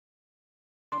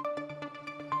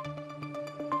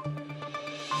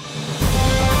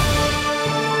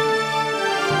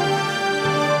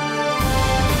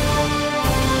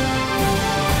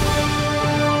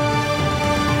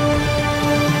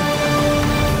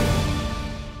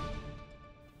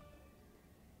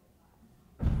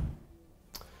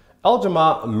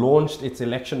Al-Jama-ah launched its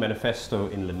election manifesto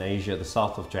in Lenasia, the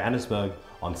south of Johannesburg,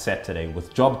 on Saturday,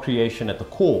 with job creation at the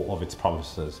core of its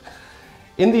promises.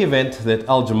 In the event that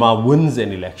Al-Jama-ah wins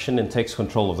an election and takes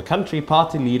control of the country,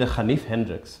 party leader Hanif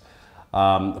Hendricks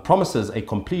promises a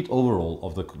complete overhaul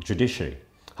of the judiciary.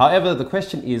 However, the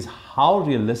question is, how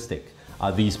realistic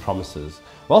are these promises?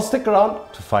 Well, stick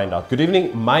around to find out. Good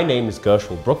evening. My name is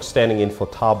Gershwell Brooks, standing in for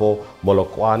Thabo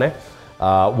Molokwane.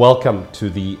 Welcome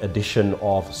to the edition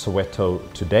of Soweto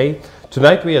Today.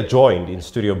 Tonight we are joined in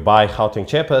studio by Gauteng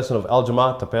Chairperson of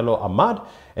Al-Jama-ah, Thapelo Amad,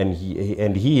 and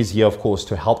he is here, of course,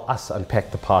 to help us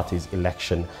unpack the party's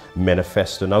election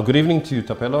manifesto. Now, good evening to you,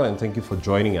 Thapelo, and thank you for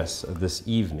joining us this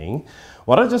evening.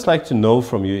 What I'd just like to know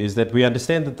from you is that we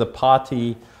understand that the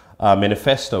party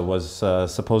manifesto was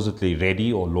supposedly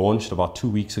ready or launched about 2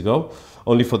 weeks ago,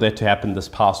 only for that to happen this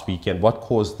past weekend. What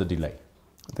caused the delay?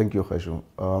 Thank you, Khashu.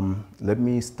 Let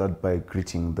me start by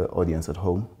greeting the audience at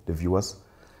home, the viewers,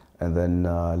 and then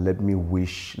let me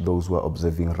wish those who are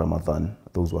observing Ramadan,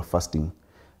 those who are fasting,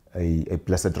 a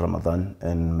blessed Ramadan,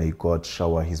 and may God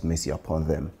shower His mercy upon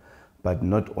them. But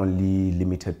not only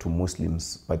limited to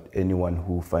Muslims, but anyone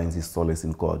who finds his solace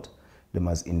in God. God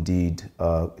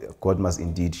must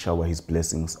indeed shower His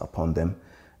blessings upon them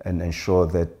and ensure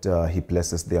that He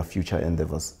blesses their future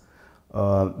endeavors.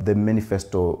 The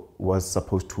manifesto was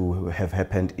supposed to have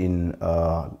happened in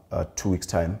 2 weeks'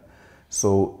 time.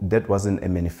 So that wasn't a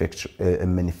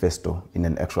manifesto in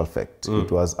an actual fact. It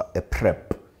was a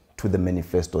prep to the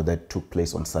manifesto that took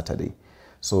place on Saturday.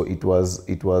 So it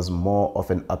was more of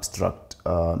an abstract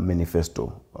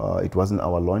manifesto. It wasn't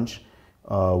our launch.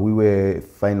 We were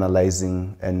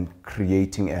finalizing and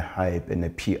creating a hype and a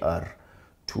PR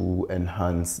to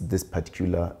enhance this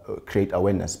particular, create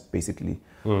awareness basically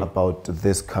about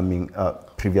this coming,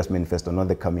 previous manifesto, not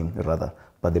the coming rather,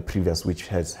 but the previous, which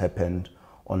has happened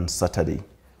on Saturday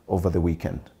over the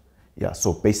weekend. Yeah,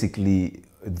 so basically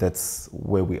that's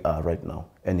where we are right now.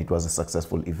 And it was a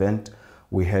successful event.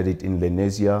 We had it in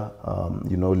Lenasia.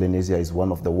 You know, Lenasia is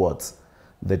one of the wards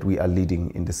that we are leading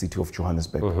in the city of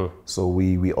Johannesburg. So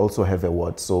we also have a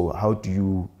ward. So how do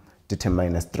you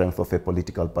determine the strength of a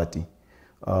political party?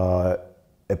 A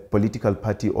political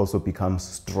party also becomes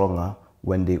stronger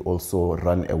when they also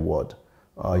run a ward.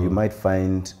 You might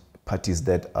find parties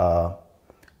that are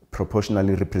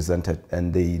proportionally represented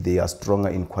and they are stronger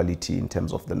in quality in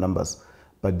terms of the numbers,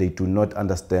 but they do not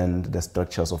understand the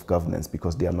structures of governance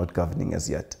because they are not governing as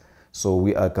yet. So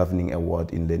we are governing a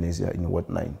ward in Lenasia in Ward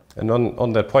 9. And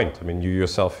on that point, I mean, you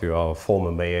yourself, you are a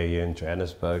former mayor here in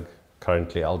Johannesburg.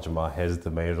 Currently, Al-Jama-ah has the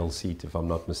mayoral seat, if I'm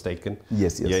not mistaken.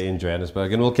 Yes. Here in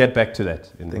Johannesburg, and we'll get back to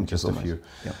that in just a few.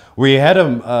 Yeah. We had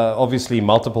obviously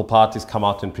multiple parties come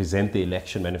out and present the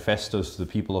election manifestos to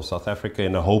the people of South Africa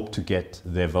in a hope to get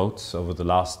their votes over the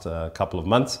last couple of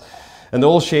months. And they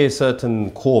all share certain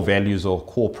core values or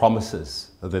core promises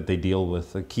that they deal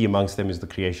with. The key amongst them is the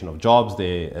creation of jobs,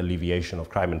 the alleviation of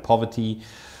crime and poverty.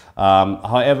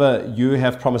 However, you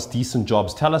have promised decent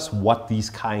jobs. Tell us what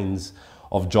these kinds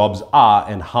of jobs are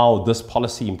and how this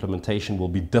policy implementation will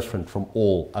be different from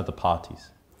all other parties.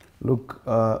 Look,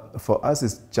 for us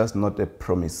it's just not a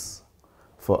promise.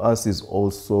 For us it's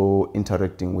also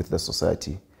interacting with the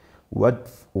society. What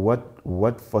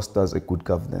fosters a good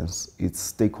governance? It's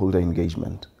stakeholder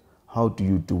engagement. How do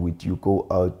you do it? You go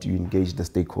out, you engage the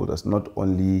stakeholders. Not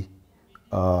only,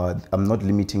 I'm not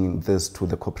limiting this to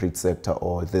the corporate sector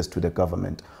or this to the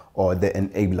government or the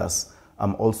enablers.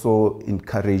 I'm also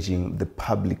encouraging the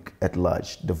public at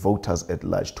large, the voters at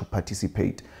large, to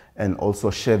participate and also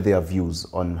share their views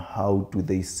on how do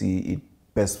they see it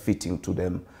best fitting to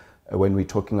them when we're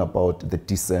talking about the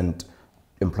decent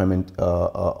employment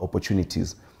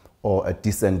opportunities or a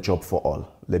decent job for all,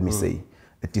 let me say,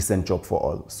 a decent job for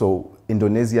all. So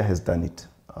Indonesia has done it,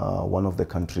 one of the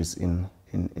countries in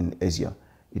Asia.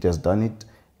 It has done it,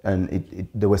 and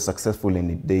they were successful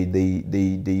in it.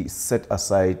 They set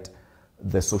aside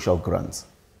the social grants,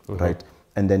 right?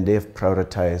 And then they have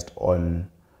prioritized on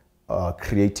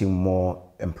creating more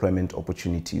employment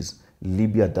opportunities.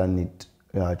 Libya done it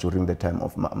during the time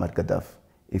of Muammar Gaddafi,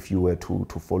 if you were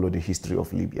to follow the history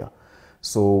of Libya.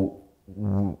 So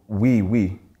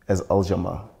we as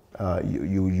Al-Jama-ah,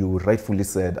 you rightfully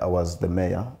said I was the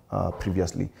mayor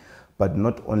previously, but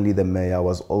not only the mayor, I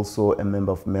was also a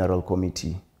member of mayoral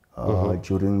committee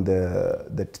during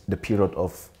the period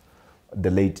of the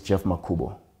late Jeff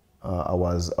Makubo. I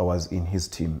was in his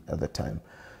team at the time.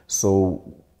 So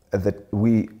that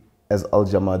we, as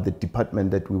Al-Jama-ah, the department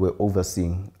that we were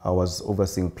overseeing, I was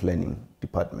overseeing planning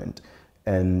department.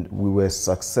 And we were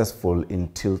successful in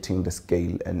tilting the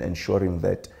scale and ensuring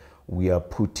that we are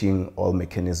putting all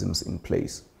mechanisms in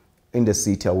place. in the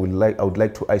city, I would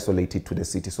like to isolate it to the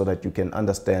city so that you can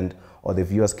understand, or the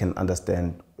viewers can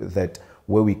understand, that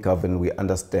where we govern, we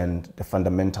understand the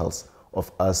fundamentals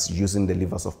of us using the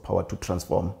levers of power to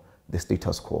transform the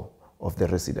status quo of the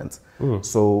residents.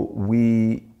 So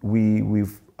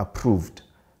we've approved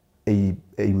a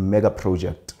mega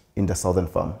project in the Southern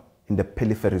Farm, in the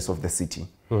peripheries of the city.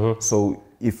 So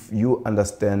if you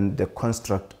understand the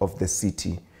construct of the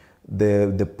city,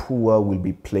 the poor will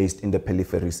be placed in the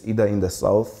peripheries, either in the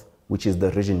south, which is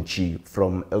the region G,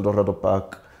 from El Dorado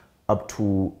Park up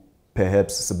to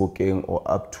perhaps Sebokeng, or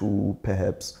up to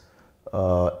perhaps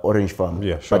Orange Farm,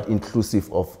 but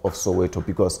inclusive of Soweto,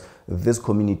 because these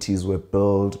communities were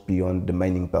built beyond the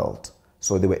mining belt.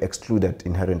 So they were excluded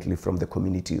inherently from the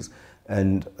communities.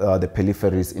 And the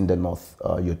peripheries in the north,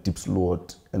 your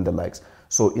Diepsloot and the likes.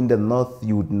 So in the north,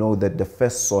 you would know that the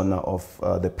first SONA of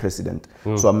the president.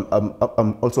 So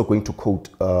I'm also going to quote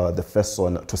the first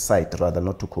SONA, to cite rather,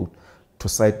 not to quote, to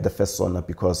cite the first SONA,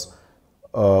 because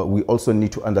we also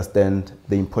need to understand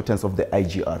the importance of the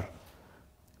IGR.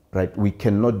 Right, we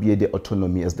cannot be the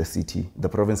autonomy as the city. The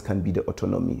province can be the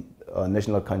autonomy.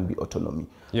 National can be autonomy.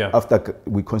 After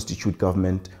we constitute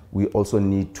government, we also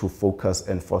need to focus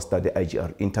and foster the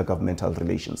IGR, intergovernmental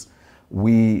relations.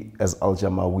 We, as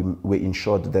Al-Jama-ah, we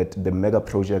ensured that the mega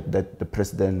project that the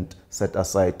president set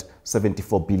aside,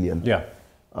 74 billion,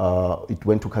 it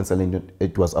went to council and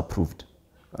it was approved,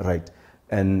 right?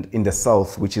 And in the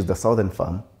south, which is the Southern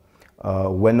Farm,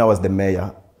 when I was the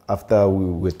mayor, after we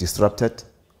were disrupted,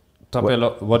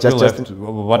 Thapelo, what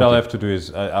I'll have to do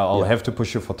is I'll have to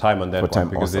push you for time on that one,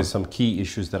 because there's some key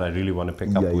issues that I really want to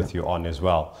pick up with you on as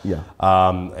well.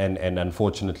 And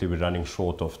unfortunately, we're running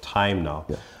short of time now.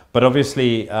 But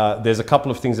obviously, there's a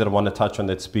couple of things that I want to touch on,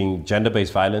 that's being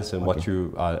gender-based violence, and what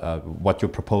your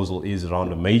proposal is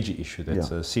around a major issue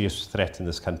that's a serious threat in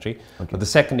this country. But the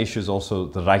second issue is also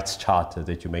the rights charter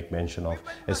that you make mention of,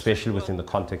 especially within the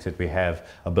context that we have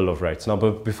a Bill of Rights. Now,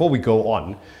 but before we go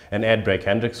on, an ad break,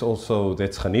 Hendricks also,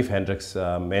 that's Hanif Hendricks,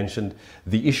 mentioned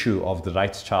the issue of the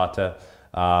rights charter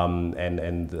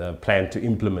and plan to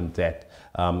implement that.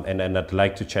 And I'd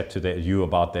like to chat to you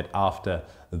about that after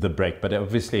the break. But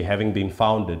obviously, having been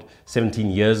founded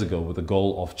 17 years ago with the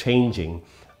goal of changing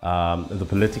the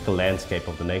political landscape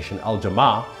of the nation,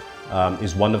 Al-Jama-ah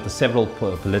is one of the several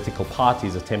political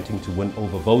parties attempting to win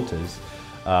over voters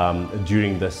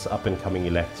during this up-and-coming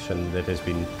election that has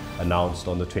been announced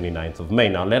on the 29th of May.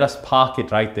 Now, let us park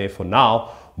it right there for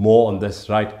now. More on this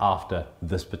right after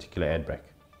this particular ad break.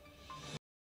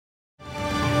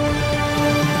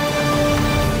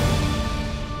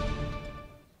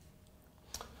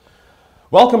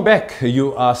 Welcome back.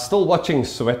 You are still watching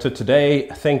Soweto Today.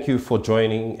 Thank you for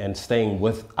joining and staying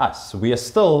with us. We are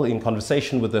still in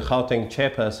conversation with the Gauteng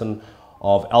Chairperson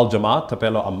of Al-Jama-ah,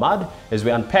 Thapelo Amad, as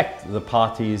we unpack the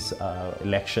party's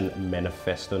election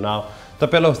manifesto. Now,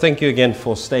 Thapelo, thank you again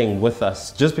for staying with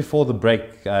us. Just before the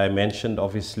break, I mentioned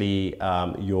obviously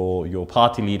your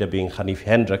party leader being Hanif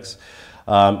Hendricks,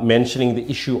 mentioning the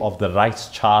issue of the rights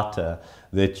charter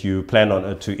that you plan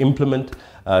on to implement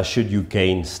should you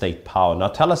gain state power. Now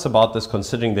tell us about this,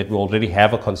 considering that we already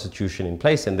have a constitution in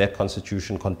place, and that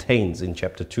constitution contains in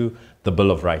chapter 2 the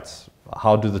Bill of Rights.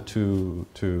 How do the two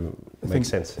make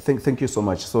sense? Thank you so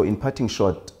much. So in parting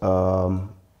short,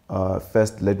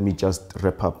 first let me just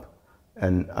wrap up,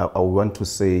 and I want to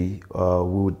say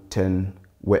we would turn,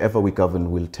 wherever we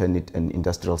govern, we'll turn it an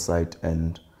industrial site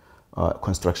and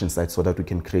construction site, so that we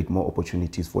can create more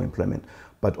opportunities for employment.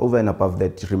 But over and above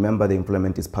that, remember, the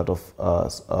employment is part of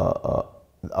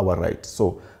our right.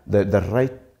 So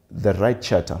the right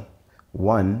charter,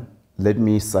 one, let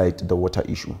me cite the water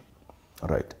issue. All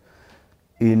right.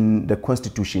 In the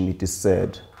Constitution, it is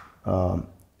said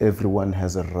everyone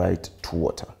has a right to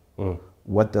water.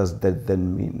 What does that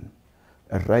then mean?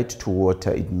 A right to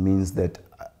water, it means that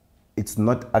it's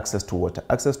not access to water.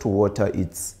 Access to water,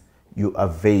 it's you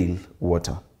avail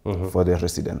water for the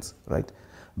residents, right?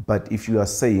 But if you are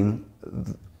saying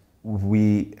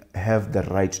we have the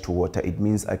right to water, it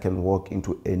means I can walk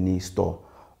into any store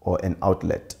or an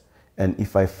outlet, and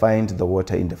if I find the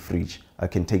water in the fridge, I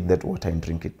can take that water and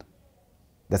drink it.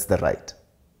 That's the right.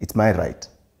 It's my right.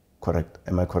 Correct?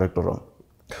 Am I correct or wrong?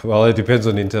 Well, it depends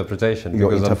on interpretation,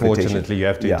 because unfortunately you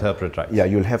have to interpret rights. Yeah,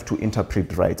 you'll have to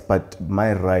interpret rights, but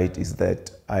my right is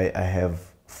that I have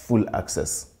full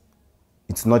access.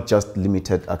 It's not just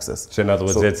limited access. So in other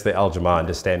words, that's the Al-Jama-ah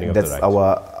understanding of the right. That's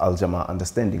our Al-Jama-ah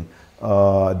understanding.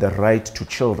 The right to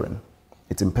children,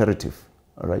 it's imperative,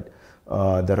 all right?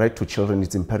 The right to children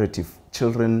is imperative.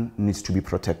 Children needs to be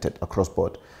protected across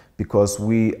board, because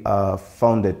we are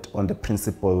founded on the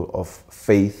principle of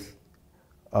faith,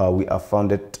 We are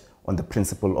founded on the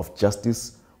principle of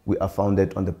justice. We are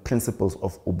founded on the principles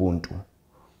of Ubuntu,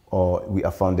 or we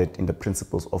are founded in the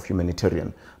principles of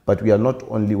humanitarian. But we are not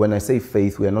only, when I say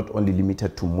faith, we are not only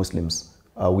limited to Muslims.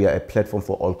 We are a platform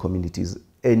for all communities.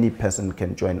 Any person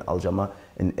can join Al-Jama,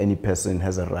 and any person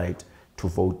has a right to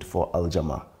vote for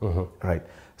Al-Jama, right?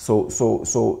 So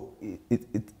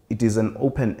it is an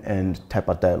open-end type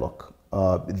of dialogue.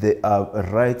 There are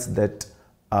rights that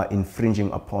are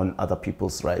infringing upon other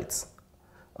people's rights,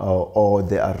 or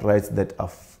there are rights that are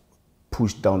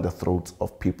pushed down the throats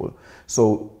of people.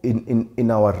 So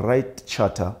in our right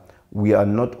charter, we are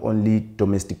not only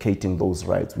domesticating those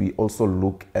rights, we also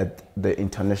look at the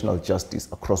international justice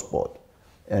across board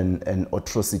and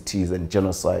atrocities and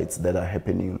genocides that are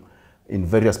happening in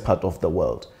various parts of the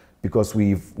world. Because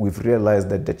we've realized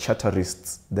that the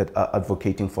charterists that are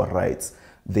advocating for rights,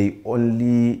 they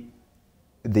only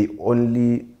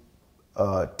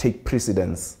take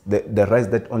precedence. The rights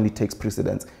that only takes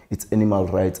precedence, it's animal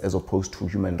rights as opposed to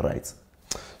human rights.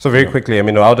 So very quickly, I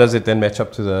mean, how does it then match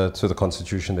up to the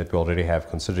constitution that we already have,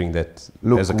 considering that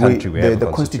as a country we have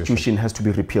the constitution has to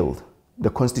be repealed. The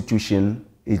constitution,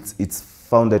 it's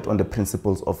founded on the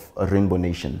principles of a rainbow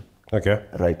nation. Okay.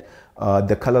 Right.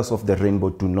 The colors of the rainbow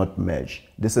do not merge.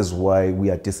 This is why we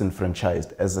are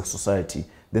disenfranchised as a society.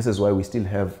 This is why we still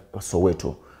have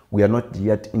Soweto. We are not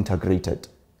yet integrated.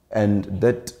 And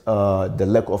that the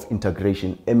lack of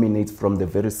integration emanates from the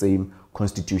very same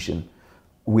constitution.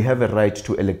 We have a right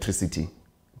to electricity,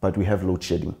 but we have load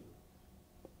shedding.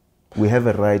 We have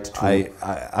a right to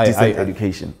decent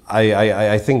education.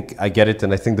 I think I get it,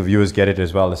 and I think the viewers get it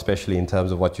as well, especially in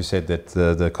terms of what you said, that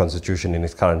the constitution in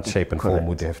its current shape and form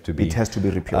would have to be... It has to be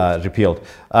repealed. Repealed.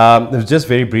 Just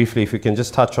very briefly, if you can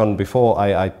just touch on, before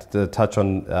I touch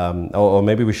on, or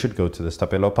maybe we should go to this,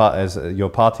 Thapelo, as your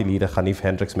party leader, Hanif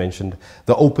Hendricks, mentioned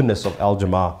the openness of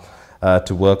Al-Jama-ah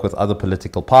to work with other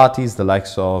political parties, the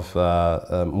likes of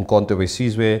Mkonto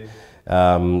Wesizwe,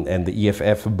 and the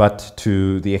EFF, but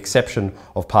to the exception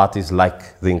of parties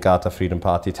like the Inkatha Freedom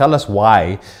Party. Tell us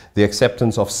why the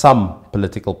acceptance of some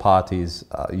political parties,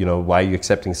 why you're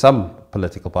accepting some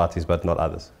political parties but not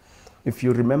others. If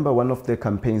you remember, one of the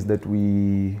campaigns that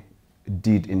we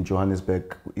did in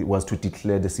Johannesburg, it was to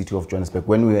declare the city of Johannesburg,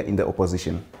 when we were in the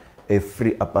opposition, a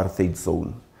free apartheid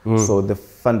zone. So the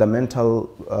fundamental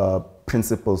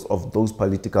principles of those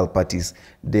political parties,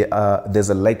 there's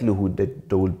a likelihood that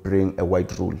they will bring a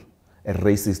white rule, a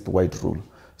racist white rule.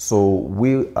 So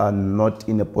we are not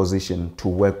in a position to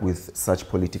work with such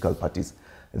political parties.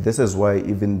 This is why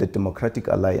even the Democratic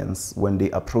Alliance, when they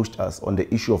approached us on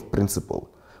the issue of principle,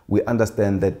 we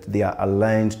understand that they are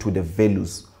aligned to the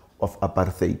values of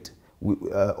apartheid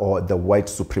or the white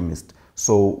supremacist.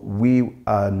 So we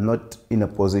are not in a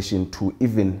position to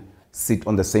even sit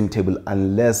on the same table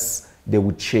unless they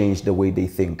would change the way they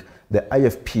think. The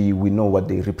IFP, we know what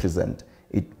they represent.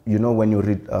 When you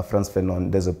read Frantz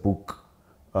Fanon, there's a book,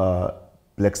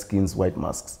 Black Skins, White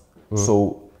Masks.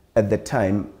 So at the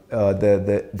time,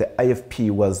 the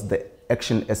IFP was the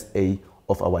Action SA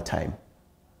of our time.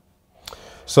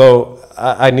 So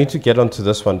I need to get onto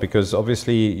this one because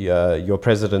obviously your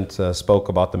president spoke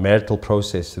about the marital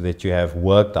process that you have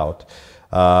worked out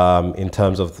in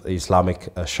terms of Islamic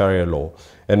Sharia law.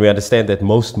 And we understand that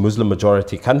most Muslim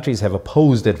majority countries have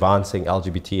opposed advancing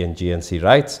LGBT and GNC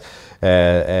rights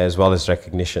as well as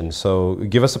recognition. So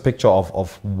give us a picture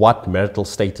of what marital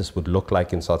status would look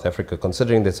like in South Africa,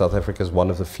 considering that South Africa is one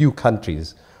of the few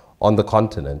countries on the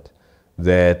continent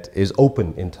that is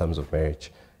open in terms of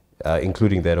marriage.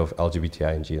 Including that of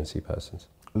LGBTI and GNC persons.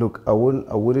 Look, I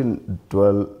wouldn't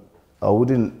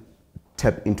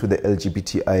tap into the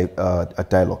LGBTI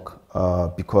dialogue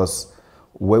because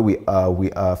where we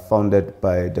are founded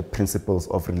by the principles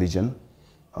of religion.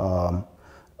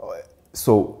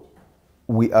 So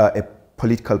we are a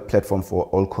political platform for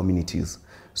all communities.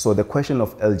 So the question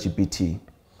of LGBT,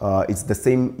 it's the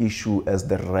same issue as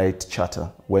the right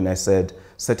charter when I said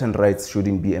certain rights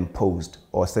shouldn't be imposed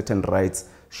or certain rights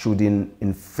shouldn't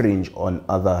infringe on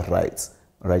other rights,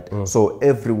 right? So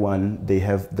everyone, they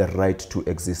have the right to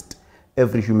exist.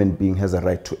 Every human being has a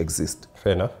right to exist.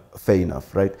 Fair enough. Fair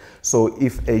enough, right? So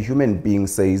if a human being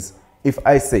says, if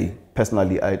I say,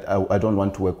 personally, I don't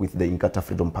want to work with the Inkatha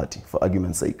Freedom Party, for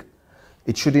argument's sake,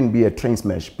 it shouldn't be a train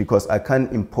smash because I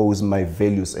can't impose my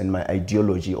values and my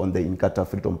ideology on the Inkatha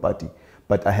Freedom Party.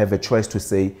 But I have a choice to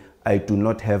say, I do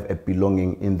not have a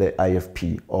belonging in the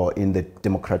IFP or in the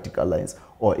Democratic Alliance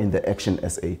or in the Action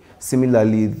SA.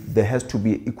 Similarly, there has to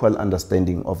be equal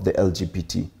understanding of the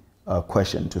LGBT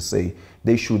question to say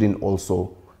they shouldn't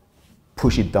also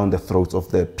push it down the throats of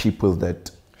the people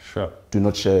that do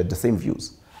not share the same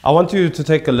views. I want you to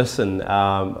take a listen,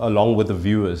 along with the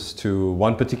viewers, to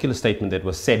one particular statement that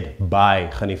was said by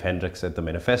Hanif Hendricks at the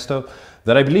Manifesto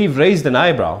that I believe raised an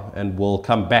eyebrow, and we'll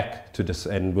come back to this,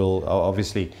 and we'll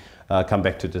obviously come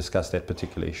back to discuss that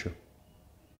particular issue.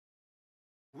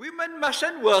 Women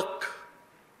mustn't work.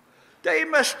 They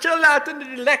must chill out and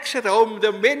relax at home.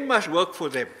 The men must work for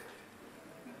them.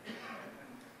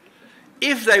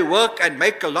 If they work and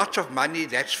make a lot of money,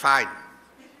 that's fine.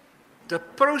 The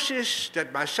process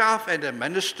that myself and the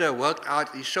minister worked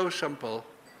out is so simple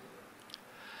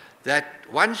that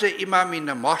once the imam in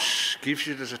the mosque gives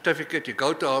you the certificate, you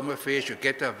go to Home Affairs, you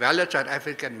get a valid South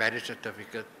African marriage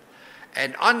certificate.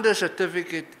 And on the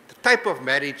certificate, the type of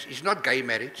marriage is not gay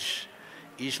marriage,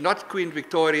 it's not Queen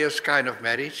Victoria's kind of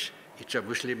marriage, it's a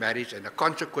Muslim marriage, and the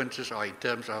consequences are in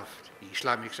terms of the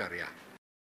Islamic Sharia.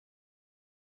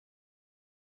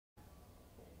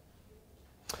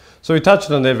 So we touched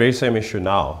on that very same issue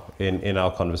now in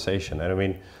our conversation. And I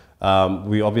mean,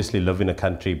 we obviously live in a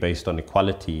country based on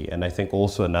equality. And I think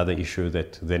also another issue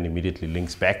that then immediately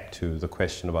links back to the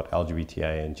question about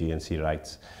LGBTI and GNC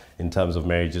rights in terms of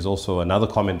marriage is also another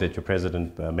comment that your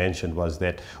president mentioned, was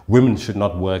that women should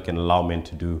not work and allow men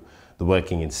to do the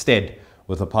working instead.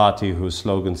 With a party whose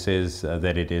slogan says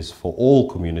that it is for all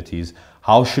communities,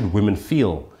 how should women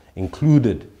feel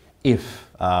included if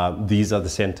these are the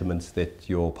sentiments that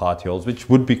your party holds, which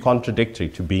would be contradictory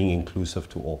to being inclusive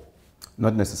to all?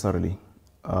 Not necessarily.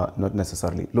 Not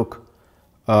necessarily. Look,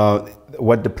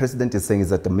 what the president is saying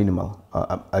is at the minimal.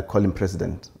 I call him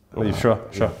president. Sure.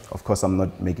 Of course, I'm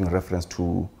not making reference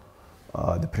to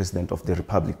the president of the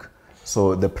republic.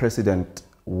 So the president,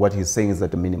 what he's saying is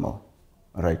at the minimal,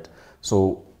 right?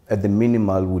 So at the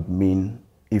minimal would mean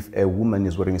if a woman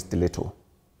is wearing a stiletto,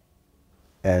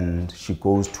 and she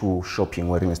goes to shopping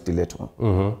wearing a stiletto,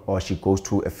 or she goes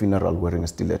to a funeral wearing a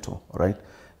stiletto, right?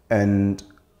 And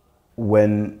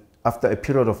when, after a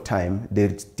period of time,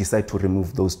 they decide to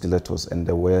remove those stilettos and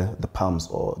they wear the palms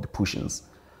or the push-ins,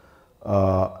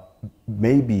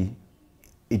 maybe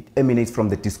it emanates from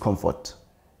the discomfort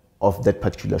of that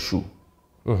particular shoe.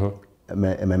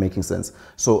 Am I making sense?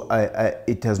 So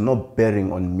it has no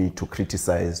bearing on me to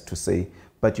criticize, to say,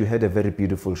 but you had a very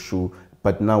beautiful shoe,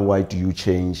 but now why do you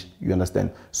change? You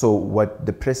understand? So what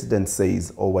the president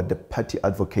says, or what the party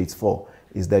advocates for,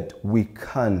 is that we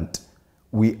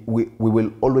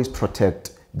will always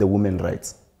protect the women's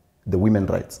rights,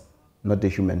 not the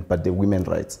human, but the women's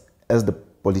rights. As the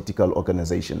political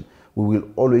organization, we will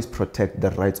always protect the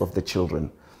rights of the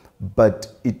children.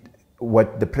 But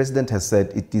what the president has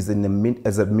said, it is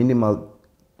as a minimal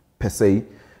per se,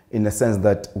 in the sense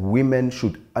that women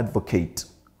should advocate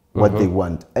what they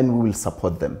want, and we will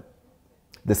support them.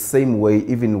 The same way,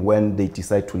 even when they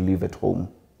decide to live at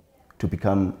home, to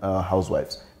become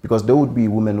housewives. Because there would be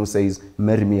women who says,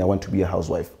 marry me, I want to be a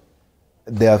housewife.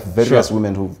 There are various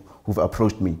women who've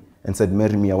approached me and said,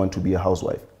 marry me, I want to be a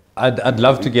housewife. I'd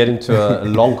love to get into a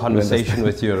long conversation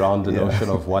with you around the notion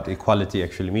of what equality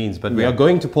actually means, but we are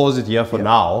going to pause it here for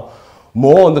now.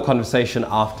 More on the conversation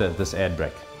after this ad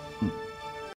break.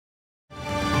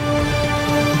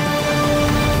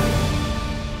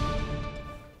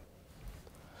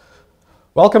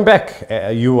 Welcome back.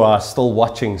 You are still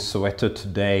watching Soweto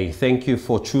Today. Thank you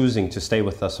for choosing to stay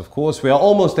with us, of course. We are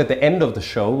almost at the end of the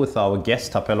show with our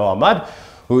guest, Thapelo Amad,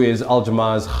 who is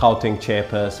Al-Jama-ah's Gauteng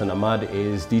Chairperson. Amad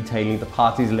is detailing the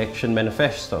party's election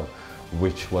manifesto,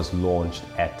 which was launched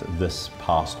at this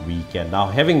past weekend. Now,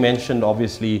 having mentioned,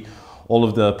 obviously, all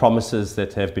of the promises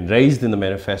that have been raised in the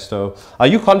manifesto, are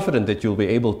you confident that you'll be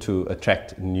able to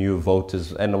attract new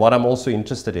voters? And what I'm also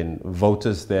interested in,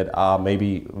 voters that are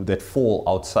that fall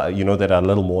outside, that are a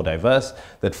little more diverse,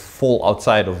 that fall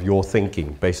outside of your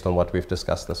thinking based on what we've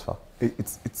discussed thus far.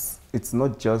 It's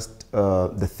not just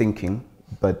the thinking,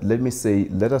 but let me say,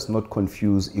 let us not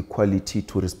confuse equality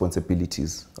to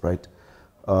responsibilities, right?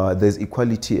 There's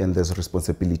equality and there's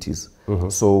responsibilities.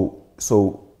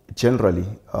 So generally,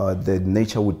 the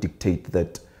nature would dictate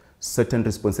that certain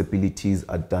responsibilities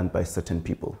are done by certain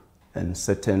people and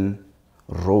certain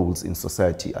roles in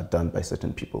society are done by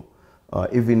certain people.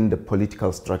 Even the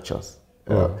political structures,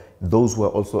 those who are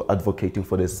also advocating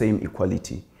for the same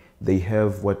equality, they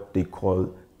have what they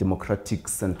call democratic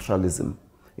centralism.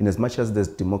 In as much as there's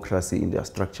democracy in their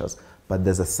structures, but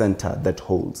there's a center that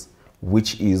holds,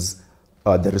 which is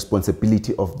the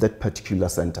responsibility of that particular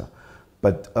center.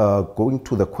 But going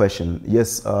to the question,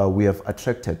 yes, we have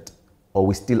attracted, or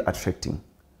we're still attracting,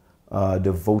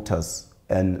 the voters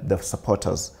and the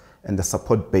supporters and the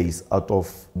support base out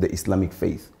of the Islamic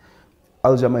faith.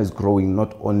 Al-Jama is growing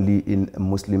not only in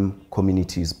Muslim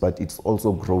communities, but it's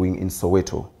also growing in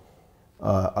Soweto.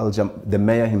 the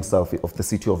mayor himself of the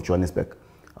city of Johannesburg,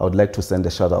 I would like to send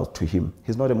a shout out to him.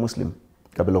 He's not a Muslim.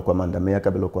 Mayor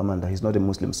Thapelo Amad, he's not a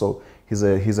Muslim. So he's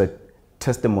a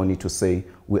testimony to say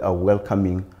we are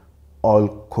welcoming all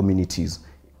communities,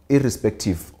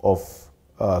 irrespective of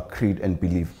creed and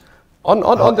belief. On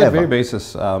that very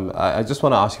basis, I just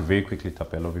want to ask you very quickly,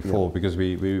 Thapelo, because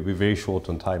we're very short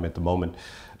on time at the moment.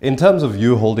 In terms of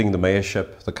you holding the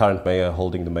mayorship, the current mayor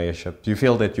holding the mayorship, do you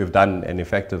feel that you've done an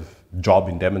effective job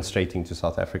in demonstrating to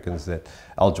South Africans that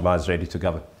Al-Jama-ah is ready to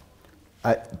govern?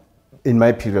 In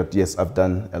my period, yes, I've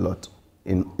done a lot.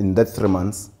 In that 3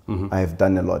 months, I have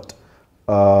done a lot.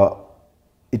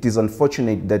 It is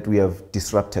unfortunate that we have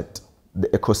disrupted the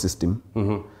ecosystem,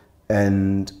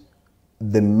 and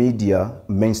the media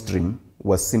mainstream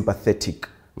was sympathetic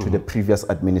to the previous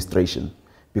administration,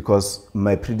 because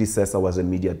my predecessor was a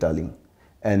media darling,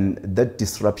 and that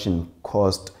disruption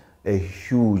caused a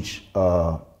huge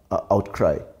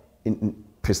outcry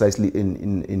precisely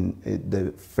in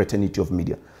the fraternity of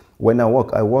media. When I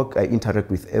work, I interact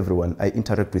with everyone. I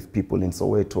interact with people in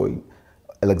Soweto,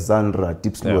 Alexandra,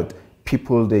 Diepsloot.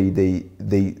 People,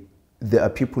 there are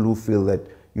people who feel that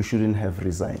you shouldn't have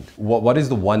resigned. What is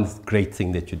the one great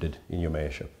thing that you did in your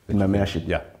mayorship? In my mayorship?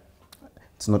 Yeah.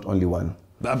 It's not only one.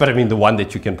 But I mean the one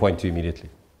that you can point to immediately,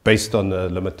 based on the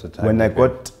limited time. When I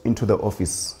got into the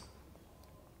office,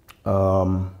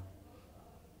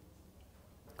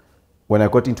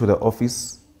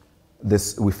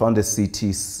 we found the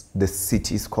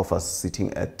city's coffers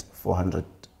sitting at 400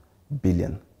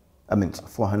 billion. I mean,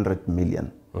 400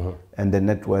 million. And the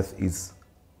net worth is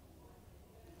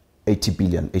 80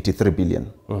 billion, 83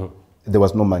 billion. There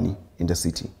was no money in the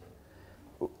city.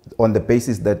 On the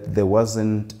basis that there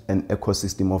wasn't an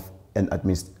ecosystem of an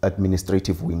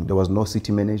administrative wing. There was no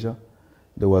city manager.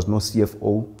 There was no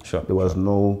CFO. There was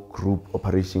no group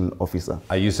operation officer.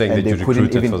 Are you saying and that you recruited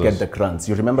for couldn't even get the grants?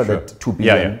 You remember that 2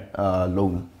 billion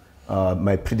loan?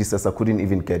 My predecessor couldn't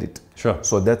even get it.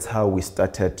 So that's how we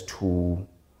started to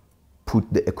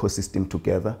put the ecosystem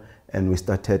together, and we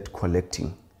started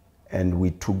collecting, and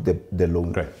we took the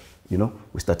loan. You know,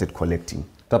 we started collecting.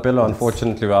 Thapelo,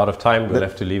 unfortunately, we're out of time. We'll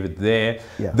have to leave it there.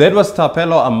 That was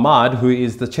Thapelo Amad, who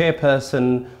is the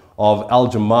chairperson of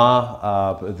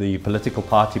Al-Jama-ah, the political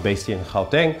party based here in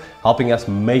Gauteng, helping us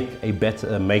make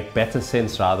better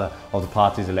sense of the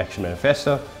party's election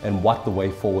manifesto and what the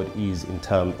way forward is in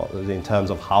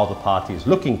terms of how the party is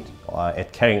looking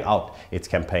at carrying out its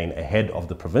campaign ahead of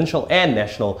the provincial and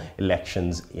national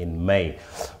elections in May.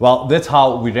 Well, that's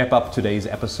how we wrap up today's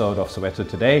episode of Soweto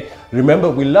Today. Remember,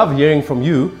 we love hearing from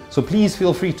you, so please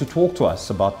feel free to talk to us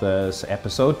about this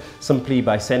episode simply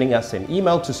by sending us an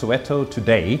email to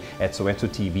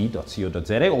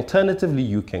sowetotoday@sowetotv.co.za. Alternatively,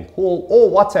 you can call or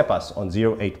WhatsApp us on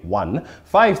 081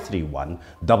 531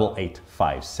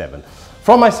 8857.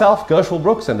 From myself, Gershwell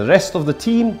Brooks, and the rest of the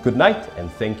team, good night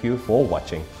and thank you for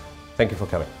watching. Thank you for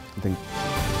coming. Thank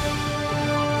you.